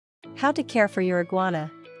How to care for your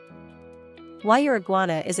iguana. Why your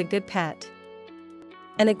iguana is a good pet.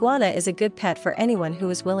 An iguana is a good pet for anyone who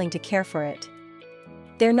is willing to care for it.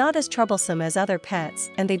 They're not as troublesome as other pets,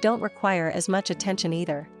 and they don't require as much attention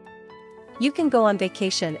either. You can go on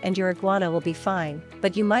vacation and your iguana will be fine,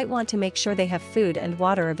 but you might want to make sure they have food and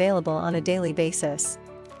water available on a daily basis.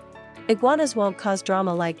 Iguanas won't cause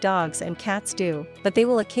drama like dogs and cats do, but they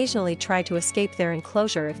will occasionally try to escape their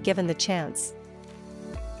enclosure if given the chance.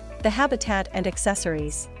 The habitat and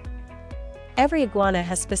accessories. Every iguana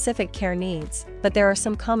has specific care needs, but there are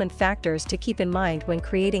some common factors to keep in mind when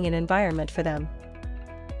creating an environment for them.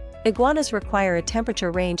 Iguanas require a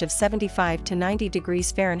temperature range of 75 to 90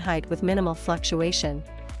 degrees Fahrenheit with minimal fluctuation.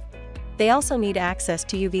 They also need access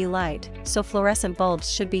to UV light, so fluorescent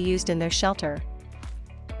bulbs should be used in their shelter.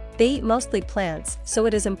 They eat mostly plants, so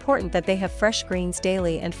it is important that they have fresh greens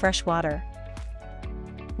daily and fresh water.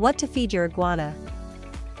 What to feed your iguana?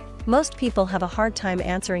 Most people have a hard time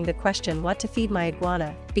answering the question what to feed my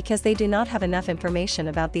iguana, because they do not have enough information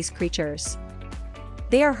about these creatures.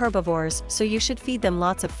 They are herbivores, so you should feed them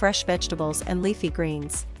lots of fresh vegetables and leafy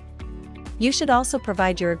greens. You should also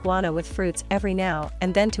provide your iguana with fruits every now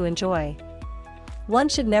and then to enjoy. One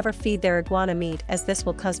should never feed their iguana meat, as this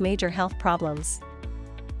will cause major health problems.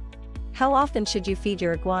 How often should you feed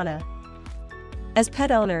your iguana? As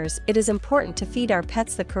pet owners, it is important to feed our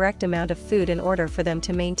pets the correct amount of food in order for them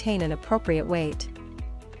to maintain an appropriate weight.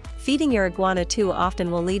 Feeding your iguana too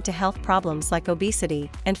often will lead to health problems like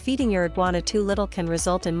obesity, and feeding your iguana too little can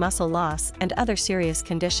result in muscle loss and other serious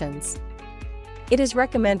conditions. It is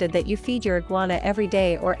recommended that you feed your iguana every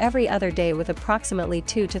day or every other day with approximately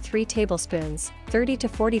 2 to 3 tablespoons, 30 to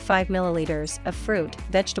 45 milliliters, of fruit,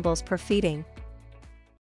 vegetables per feeding.